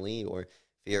media generally, or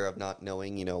fear of not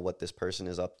knowing, you know, what this person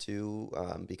is up to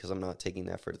because I'm not taking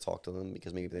the effort to talk to them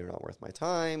because maybe they're not worth my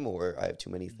time, or I have too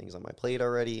many things on my plate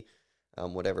already,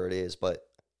 whatever it is. But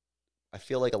I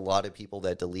feel like a lot of people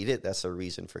that delete it, that's a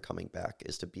reason for coming back,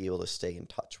 is to be able to stay in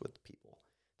touch with people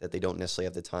that they don't necessarily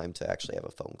have the time to actually have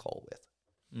a phone call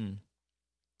with.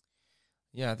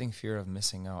 Yeah, I think fear of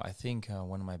missing out. I think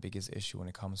one of my biggest issue when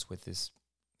it comes with this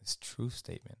truth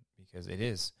statement, because it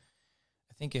is,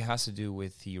 I think it has to do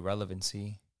with the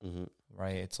relevancy,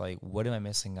 right? It's like, what am I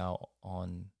missing out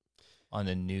on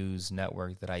the news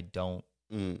network that I don't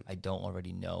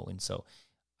already know? And so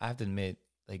I have to admit,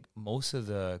 like most of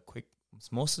the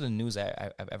news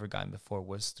I've ever gotten before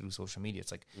was through social media.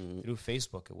 It's like through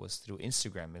Facebook, it was through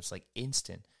Instagram. It's like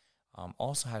instant.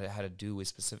 Also had to do with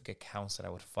specific accounts that I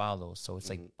would follow. So it's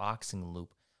like Boxing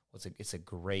Loop. It's a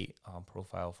great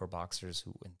profile for boxers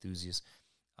who enthusiasts.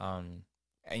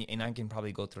 And I can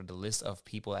probably go through the list of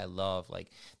people I love.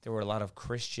 Like there were a lot of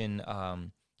Christian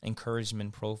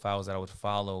encouragement profiles that I would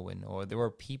follow, or there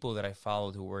were people that I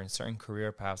followed who were in certain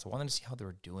career paths. I wanted to see how they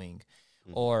were doing,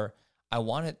 or I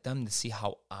wanted them to see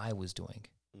how I was doing.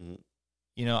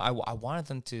 You know, I wanted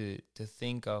them to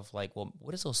think of like, well,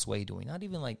 what is Josue doing? Not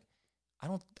even like, I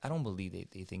don't believe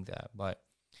they think that, but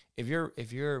if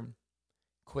you're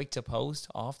quick to post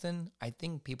often, I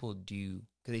think people do,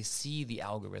 because they see the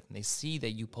algorithm. They see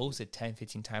that you post it 10,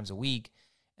 15 times a week,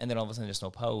 and then all of a sudden there's no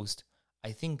post.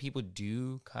 I think people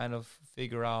do kind of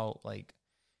figure out, like,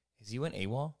 is he went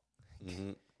AWOL?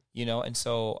 You know, and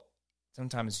so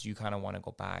sometimes you kind of want to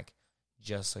go back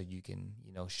just so you can,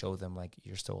 you know, show them, like,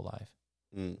 you're still alive.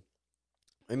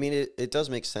 I mean, it does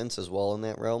make sense as well in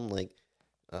that realm. Like,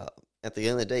 at the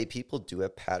end of the day, people do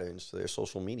have patterns to their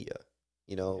social media.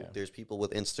 You know, there's people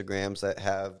with Instagrams that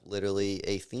have literally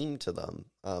a theme to them.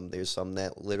 There's some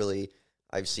that literally,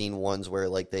 I've seen ones where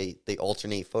like they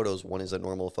alternate photos. One is a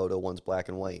normal photo, one's black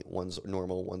and white. One's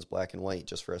normal, one's black and white,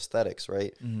 just for aesthetics,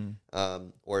 right?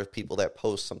 Or people that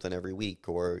post something every week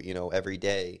or, you know, every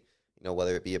day, you know,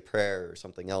 whether it be a prayer or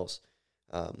something else.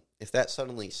 If that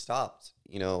suddenly stopped,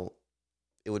 you know,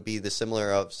 it would be the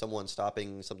similar of someone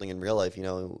stopping something in real life. You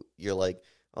know, you're like,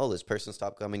 oh, this person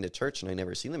stopped coming to church and I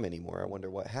never see them anymore. I wonder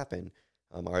what happened.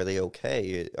 Are they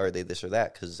okay? Are they this or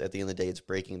that? Because at the end of the day, it's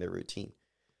breaking their routine.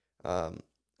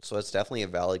 So it's definitely a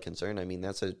valid concern. I mean,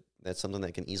 that's something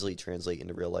that can easily translate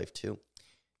into real life too.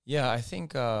 Yeah, I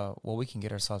think what we can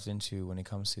get ourselves into when it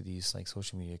comes to these like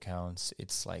social media accounts,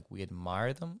 it's like we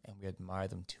admire them and we admire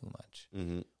them too much.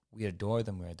 We adore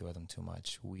them, we adore them too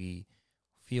much. We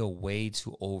feel way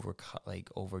too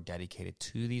over dedicated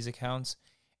to these accounts,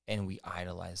 and we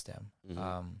idolize them.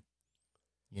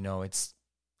 You know, it's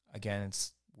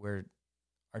where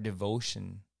our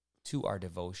devotion,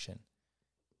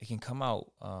 it can come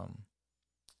out,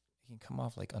 it can come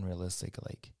off like unrealistic.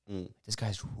 Like this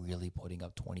guy's really putting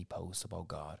up 20 posts about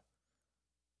God.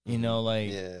 You know,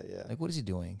 like, like what is he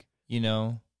doing? You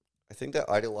know, I think that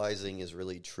idolizing is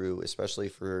really true, especially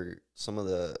for some of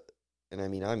the, and I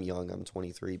mean, I'm young, I'm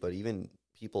 23, but even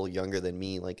people younger than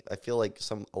me, like I feel like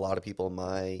a lot of people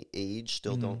my age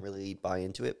still don't really buy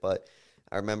into it. But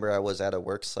I remember I was at a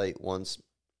work site once.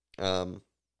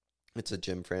 It's a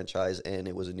gym franchise and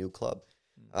it was a new club.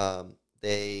 I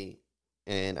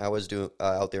was doing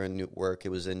out there in Newark. It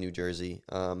was in New Jersey.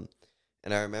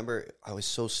 And I remember I was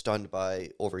so stunned by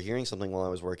overhearing something while I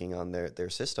was working on their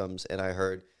systems, and I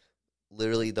heard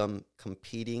literally them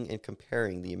competing and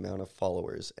comparing the amount of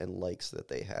followers and likes that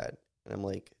they had. And I'm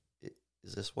like,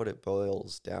 is this what it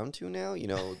boils down to now? You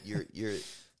know, you're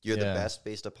the best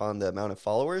based upon the amount of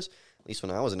followers. At least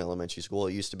when I was in elementary school,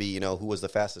 it used to be, you know, who was the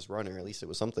fastest runner. At least it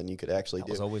was something you could actually do.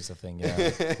 That was always the thing,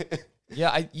 yeah. Yeah,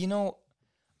 I don't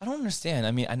understand.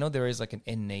 I mean, I know there is like an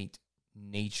innate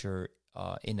nature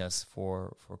in us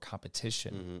for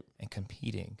competition and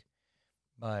competing,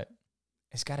 but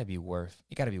it's got to be worth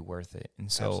it.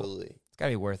 And so absolutely, it's got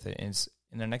to be worth it.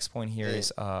 And the next point here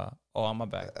is on my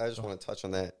back. I just want to touch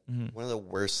on that. One of the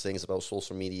worst things about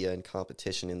social media and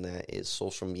competition in that is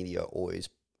social media always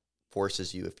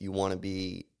forces you, if you want to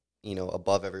be, you know,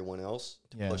 above everyone else,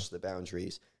 to push the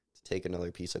boundaries, to take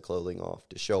another piece of clothing off,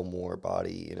 to show more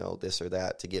body, you know, this or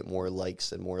that, to get more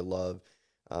likes and more love.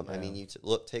 I mean, you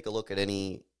take a look at at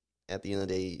the end of the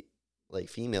day, like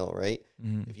female, right?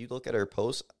 If you look at her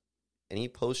posts, any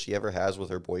post she ever has with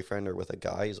her boyfriend or with a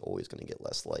guy is always going to get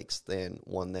less likes than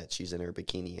one that she's in her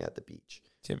bikini at the beach.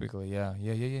 Typically, yeah.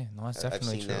 No, that's definitely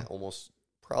I've seen true.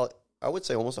 that I would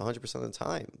say almost 100% of the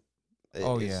time.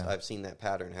 I've seen that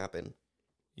pattern happen.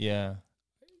 Yeah.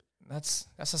 That's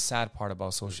a sad part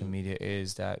about social media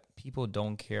is that people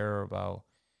don't care about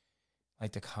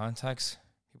like the context.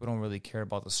 People don't really care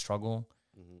about the struggle.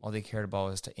 All they cared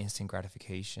about is the instant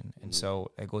gratification. And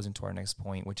so it goes into our next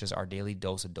point, which is our daily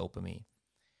dose of dopamine.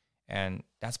 And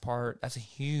that's a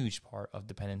huge part of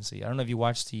dependency. I don't know if you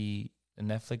watched the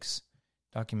Netflix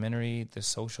documentary, The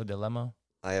Social Dilemma.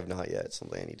 I have not yet. It's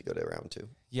something I need to go around to.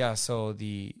 Yeah, so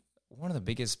one of the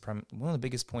biggest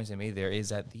points they made there is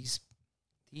that these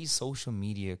social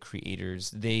media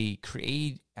creators, they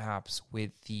create apps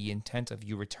with the intent of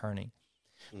you returning.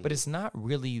 But it's not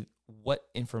really what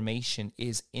information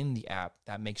is in the app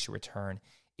that makes you return.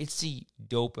 It's the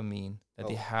dopamine that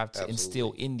they have to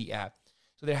instill in the app.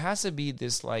 So there has to be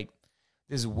this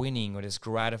winning or this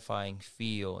gratifying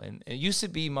feel. And it used to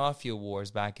be Mafia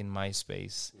Wars back in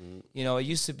MySpace. You know, it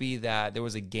used to be that there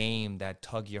was a game that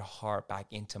tugged your heart back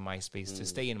into MySpace to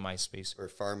stay in MySpace. Or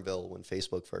Farmville when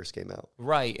Facebook first came out.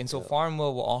 Right. And so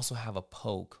Farmville will also have a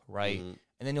poke, right?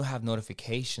 And then you'll have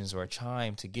notifications or a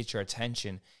chime to get your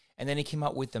attention. And then it came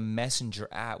out with the Messenger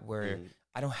app where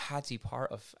I don't have to be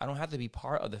part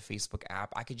of the Facebook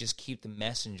app. I could just keep the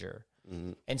Messenger.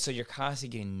 And so you're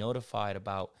constantly getting notified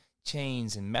about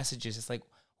chains and messages. It's like,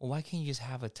 well, why can't you just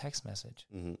have a text message?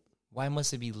 Why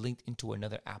must it be linked into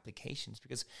another application?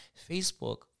 Because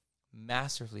Facebook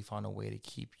masterfully found a way to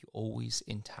keep you always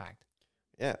intact.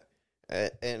 Yeah.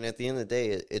 And at the end of the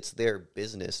day, it's their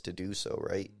business to do so,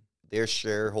 right? Their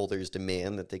shareholders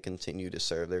demand that they continue to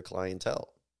serve their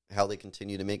clientele. How they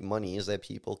continue to make money is that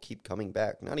people keep coming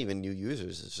back. Not even new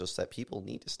users. It's just that people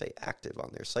need to stay active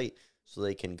on their site so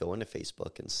they can go into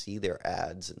Facebook and see their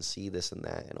ads and see this and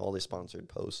that and all their sponsored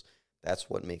posts. That's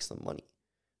what makes them money.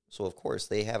 So, of course,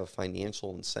 they have a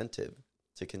financial incentive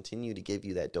to continue to give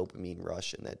you that dopamine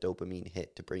rush and that dopamine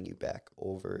hit to bring you back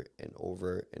over and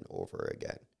over and over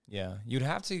again. Yeah. You'd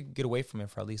have to get away from it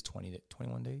for at least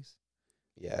 21 days.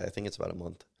 Yeah, I think it's about a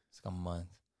month. It's like a month.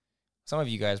 Some of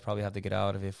you guys probably have to get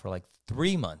out of it for like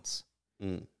 3 months.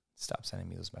 Stop sending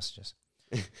me those messages.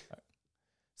 Right.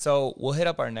 So we'll hit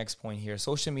up our next point here.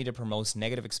 Social media promotes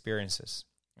negative experiences.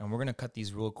 And we're going to cut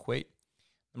these real quick.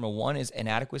 Number 1 is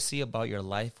inadequacy about your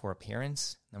life or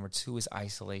appearance. Number 2 is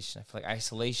isolation. I feel like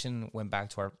isolation went back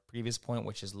to our previous point,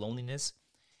 which is loneliness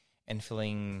and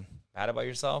feeling bad about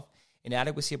yourself.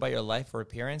 Inadequacy about your life or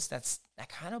appearance, that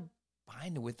kind of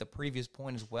bind with the previous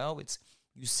point as well. It's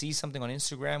you see something on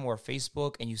Instagram or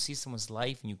Facebook and you see someone's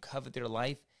life and you covet their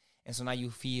life. And so now you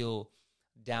feel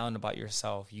down about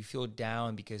yourself. You feel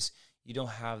down because you don't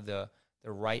have the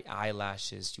right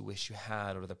eyelashes you wish you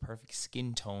had or the perfect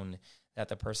skin tone that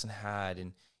the person had.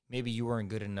 And maybe you weren't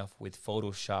good enough with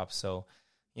Photoshop. So,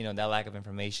 you know, that lack of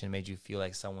information made you feel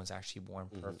like someone's actually born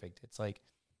perfect. It's like,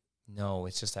 no,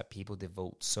 it's just that people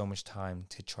devote so much time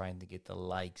to trying to get the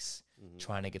likes,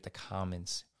 trying to get the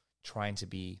comments, trying to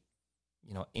be,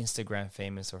 you know, Instagram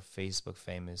famous or Facebook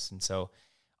famous. And so,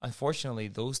 unfortunately,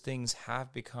 those things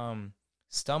have become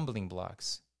stumbling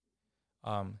blocks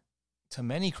to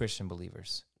many Christian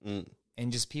believers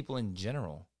and just people in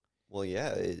general. Well,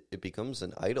 yeah, it becomes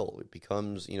an idol. It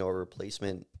becomes, you know, a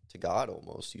replacement to God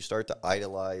almost. You start to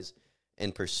idolize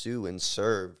and pursue and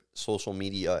serve social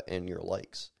media and your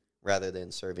likes rather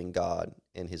than serving God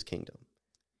and his kingdom.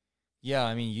 Yeah,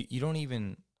 I mean, you don't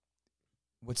even...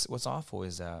 What's awful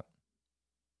is that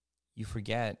you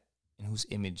forget in whose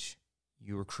image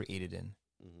you were created in.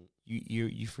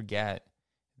 You forget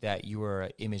that you are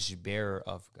an image bearer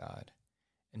of God.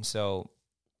 And so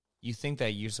you think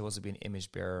that you're supposed to be an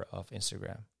image bearer of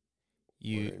Instagram. Or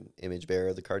an image bearer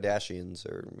of the Kardashians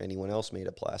or anyone else made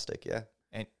of plastic, yeah.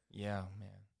 And yeah, man,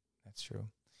 that's true.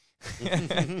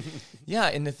 Yeah,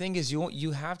 and the thing is,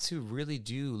 you have to really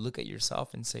do look at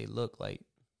yourself and say, look, like,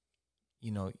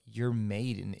 you know, you're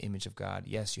made in the image of God.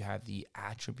 Yes, you have the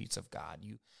attributes of God.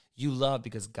 You love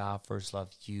because God first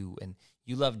loved you, and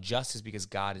you love justice because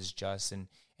God is just, and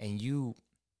you,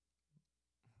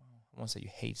 I won't say you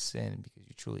hate sin because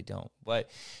you truly don't, but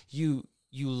you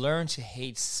learn to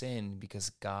hate sin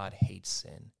because God hates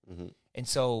sin. And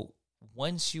so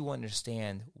once you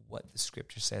understand what the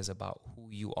scripture says about who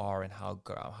you are and how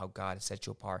God has set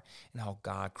you apart and how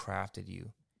God crafted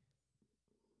you,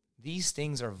 these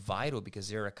things are vital because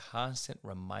they're a constant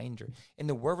reminder. And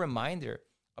the word reminder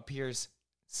appears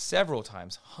several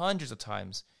times, hundreds of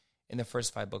times in the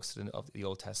first 5 books of the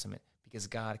Old Testament, because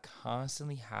God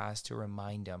constantly has to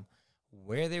remind them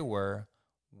where they were,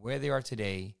 where they are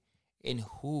today, and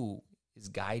who is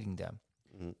guiding them.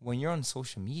 When you're on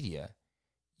social media,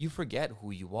 you forget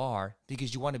who you are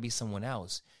because you want to be someone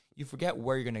else. You forget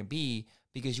where you're going to be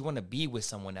because you want to be with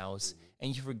someone else.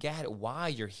 And you forget why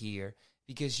you're here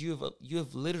because you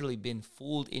have literally been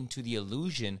fooled into the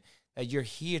illusion that you're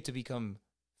here to become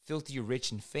filthy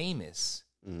rich and famous.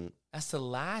 That's the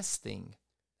last thing.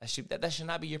 That should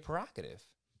not be your prerogative.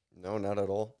 No, not at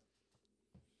all.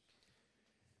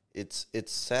 It's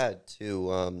sad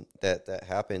too that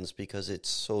happens because it's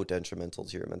so detrimental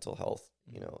to your mental health.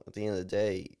 You know, at the end of the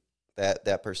day,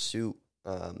 that pursuit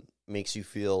makes you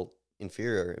feel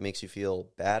inferior. It makes you feel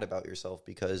bad about yourself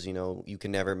because, you know, you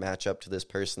can never match up to this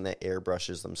person that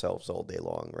airbrushes themselves all day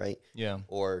long, right? Yeah.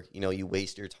 Or, you know, you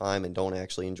waste your time and don't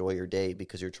actually enjoy your day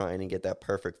because you're trying to get that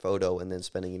perfect photo and then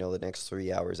spending, you know, the next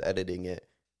 3 hours editing it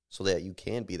so that you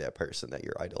can be that person that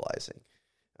you're idolizing.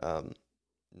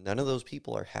 None of those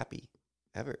people are happy,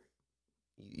 ever.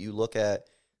 You look at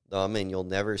them and you'll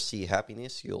never see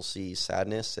happiness. You'll see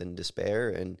sadness and despair.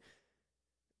 And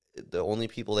the only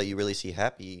people that you really see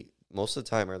happy most of the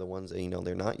time are the ones that, you know,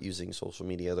 they're not using social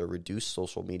media. They're reduced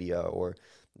social media, or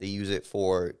they use it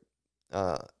for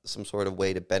some sort of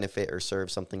way to benefit or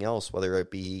serve something else, whether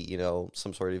it be, you know,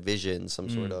 some sort of vision, some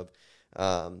sort of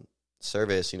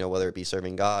service, you know, whether it be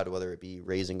serving God, whether it be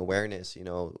raising awareness, you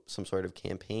know, some sort of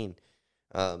campaign.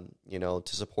 You know,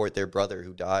 to support their brother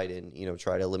who died and, you know,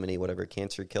 try to eliminate whatever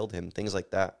cancer killed him, things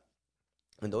like that.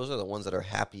 And those are the ones that are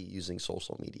happy using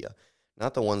social media,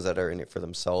 not the ones that are in it for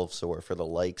themselves or for the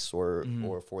likes or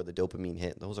for the dopamine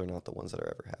hit. Those are not the ones that are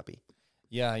ever happy.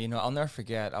 Yeah, you know, I'll never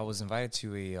forget, I was invited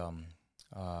to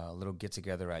a little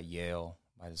get-together at Yale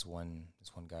by this one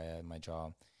guy at my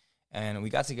job. And we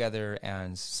got together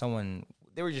and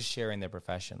they were just sharing their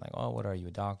profession. Like, oh, what are you,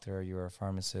 a doctor? You're a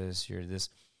pharmacist? You're this...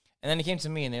 And then he came to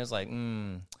me and he was like,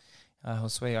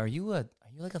 Josue, are you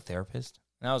like a therapist?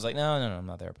 And I was like, no, I'm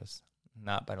not a therapist.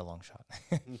 Not by the long shot.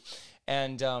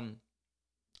 And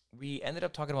we ended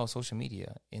up talking about social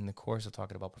media in the course of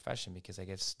talking about profession because I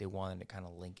guess they wanted to kind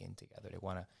of link in together. They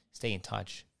want to stay in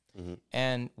touch.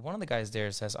 And one of the guys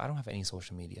there says, I don't have any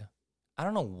social media. I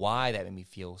don't know why that made me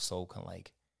feel so kind of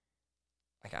like,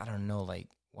 I don't know, like,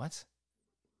 what?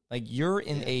 Like, you're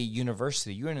in a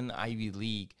university. You're in an Ivy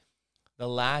League. The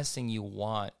last thing you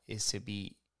want is to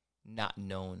be not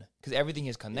known because everything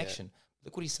is connection.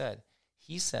 Look what he said.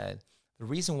 He said, the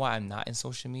reason why I'm not in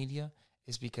social media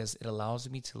is because it allows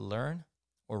me to learn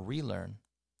or relearn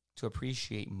to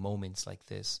appreciate moments like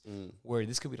this, where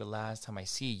this could be the last time I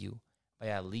see you, but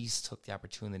I at least took the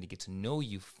opportunity to get to know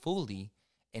you fully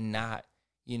and not,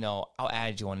 you know, I'll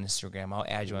add you on Instagram, I'll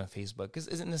add you on Facebook. Because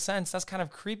in a sense, that's kind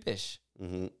of creepish.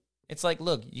 It's like,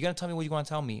 look, you're going to tell me what you want to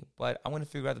tell me, but I'm going to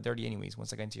figure out the dirty anyways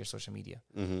once I get into your social media.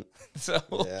 So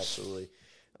yeah, absolutely.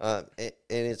 And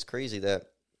it's crazy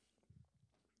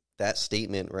that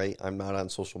statement, right, I'm not on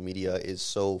social media, is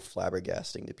so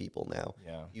flabbergasting to people now.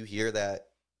 Yeah. You hear that,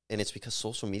 and it's because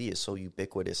social media is so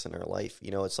ubiquitous in our life.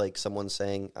 You know, it's like someone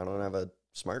saying, I don't have a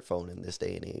smartphone in this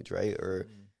day and age, right? Or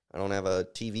I don't have a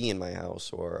TV in my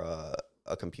house or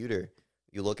a computer.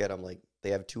 You look at them like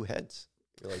they have 2 heads.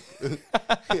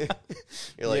 You're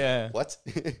like, what?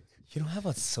 You don't have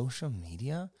a social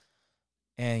media?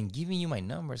 And giving you my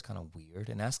number is kind of weird.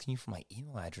 And asking you for my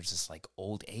email address is like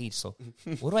old age. So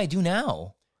what do I do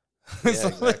now? Yeah, so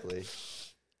exactly.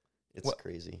 It's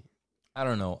crazy. I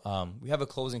don't know. We have a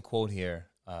closing quote here.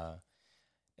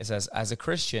 It says, as a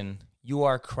Christian, you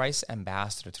are Christ's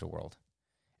ambassador to the world.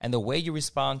 And the way you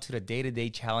respond to the day-to-day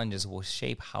challenges will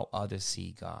shape how others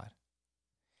see God.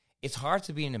 it's hard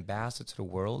to be an ambassador to the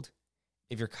world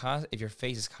if your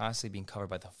face is constantly being covered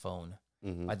by the phone,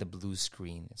 by the blue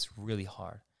screen. It's really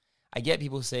hard. I get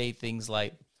people say things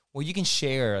like, well, you can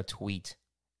share a tweet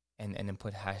and then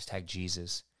put hashtag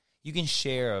Jesus. You can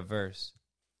share a verse.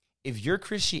 If your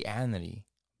Christianity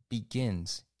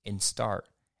begins and start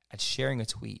at sharing a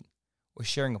tweet or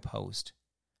sharing a post,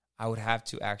 I would have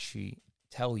to actually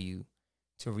tell you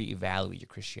to reevaluate your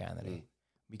Christianity,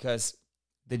 because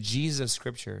the Jesus of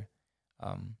Scripture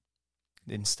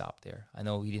didn't stop there. I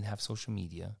know he didn't have social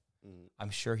media. I'm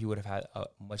sure he would have had a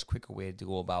much quicker way to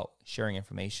go about sharing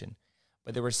information.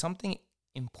 But there was something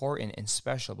important and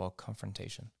special about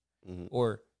confrontation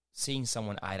or seeing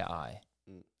someone eye to eye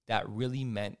that really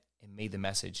meant and made the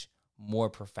message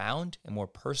more profound and more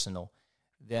personal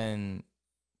than,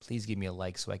 please give me a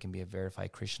like so I can be a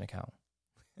verified Christian account.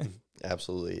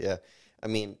 Absolutely, yeah. I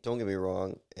mean, don't get me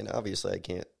wrong, and obviously I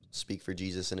can't speak for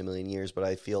Jesus in a million years, but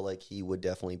I feel like he would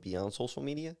definitely be on social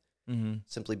media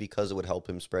simply because it would help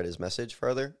him spread his message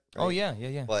further. Right? Oh,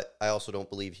 yeah. But I also don't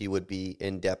believe he would be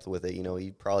in depth with it. You know,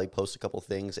 he'd probably post a couple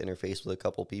things, interface with a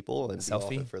couple people, and be off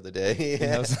it for the day.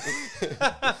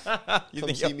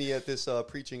 Come see me at this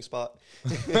preaching spot.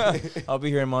 I'll be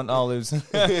here in Mount Olives.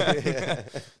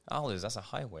 Olives, that's a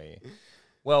highway.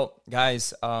 Well,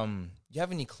 guys, you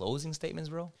have any closing statements,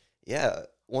 bro? Yeah.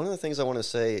 One of the things I want to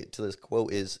say to this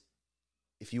quote is,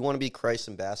 if you want to be Christ's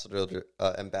ambassador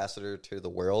to the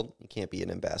world, you can't be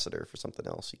an ambassador for something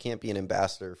else. You can't be an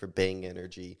ambassador for Bang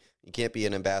Energy. You can't be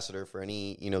an ambassador for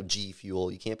any, G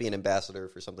Fuel. You can't be an ambassador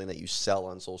for something that you sell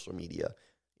on social media.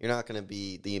 You're not going to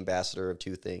be the ambassador of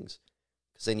two things,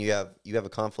 because then you have a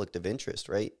conflict of interest,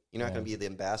 right? You're not going to be the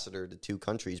ambassador to two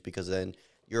countries, because then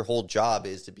your whole job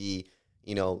is to be,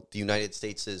 the United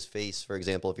States' face. For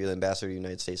example, if you're the ambassador of the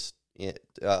United States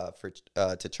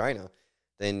to China,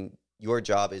 then your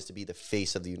job is to be the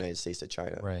face of the United States to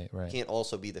China. Right. You can't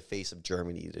also be the face of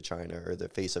Germany to China or the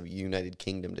face of United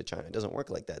Kingdom to China. It doesn't work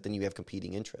like that. Then you have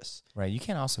competing interests. Right. You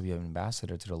can't also be an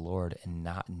ambassador to the Lord and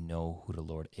not know who the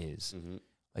Lord is.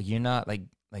 Like, you're not like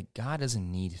God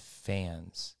doesn't need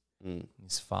fans.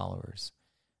 He's followers.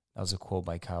 That was a quote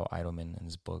by Kyle Idleman in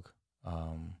his book.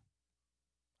 I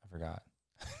forgot.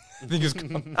 I think it's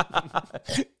called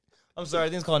I'm sorry. I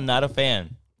think it's called Not a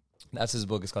Fan. That's his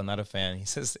book. It's called Not a Fan. He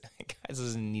says, God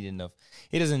doesn't need enough.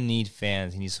 He doesn't need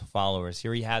fans. He needs followers.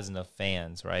 Here he has enough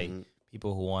fans, right?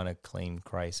 People who want to claim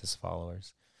Christ as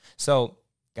followers. So,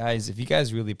 guys, if you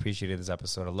guys really appreciated this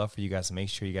episode, I'd love for you guys to make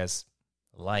sure you guys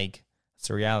like It's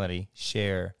a Reality,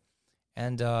 share,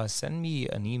 and send me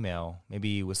an email,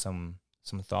 maybe with some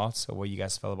thoughts of what you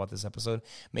guys felt about this episode.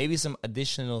 Maybe some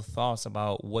additional thoughts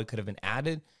about what could have been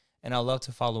added. And I'd love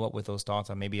to follow up with those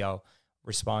thoughts. Or maybe I'll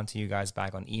respond to you guys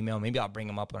back on email. Maybe I'll bring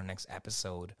them up on our next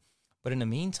episode. But in the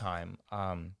meantime,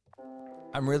 I'm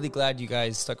really glad you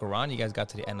guys stuck around. You guys got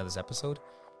to the end of this episode.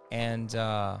 And,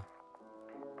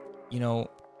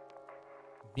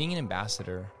 being an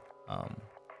ambassador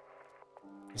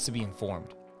is to be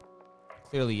informed.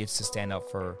 Clearly, it's to stand up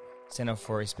for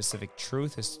a specific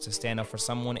truth. It's to stand up for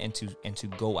someone and to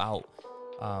go out.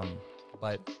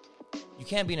 But you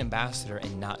can't be an ambassador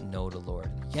and not know the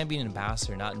Lord. You can't be an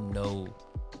ambassador and not know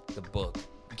the book.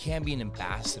 You can't be an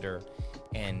ambassador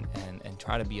and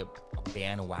try to be a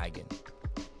bandwagon,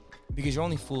 because you're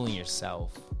only fooling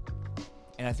yourself.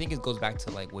 And I think it goes back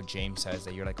to like what James says,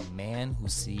 that you're like a man who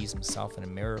sees himself in a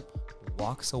mirror,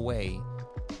 walks away,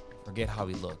 forget how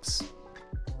he looks.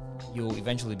 You'll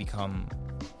eventually become,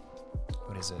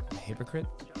 a hypocrite?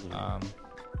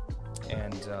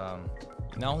 And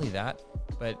not only that,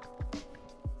 but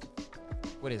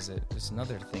there's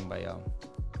another thing by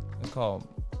it's called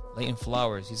Leighton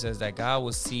Flowers. He says that God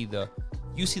will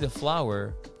you see the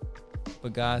flower,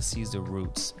 but God sees the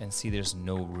roots and see there's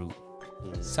no root.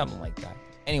 Something like that.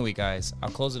 Anyway, guys, I'll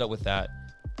close it up with that.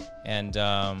 And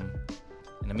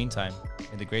in the meantime,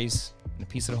 may the grace and the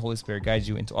peace of the Holy Spirit guide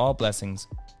you into all blessings.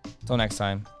 Until next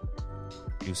time,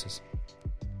 deuces.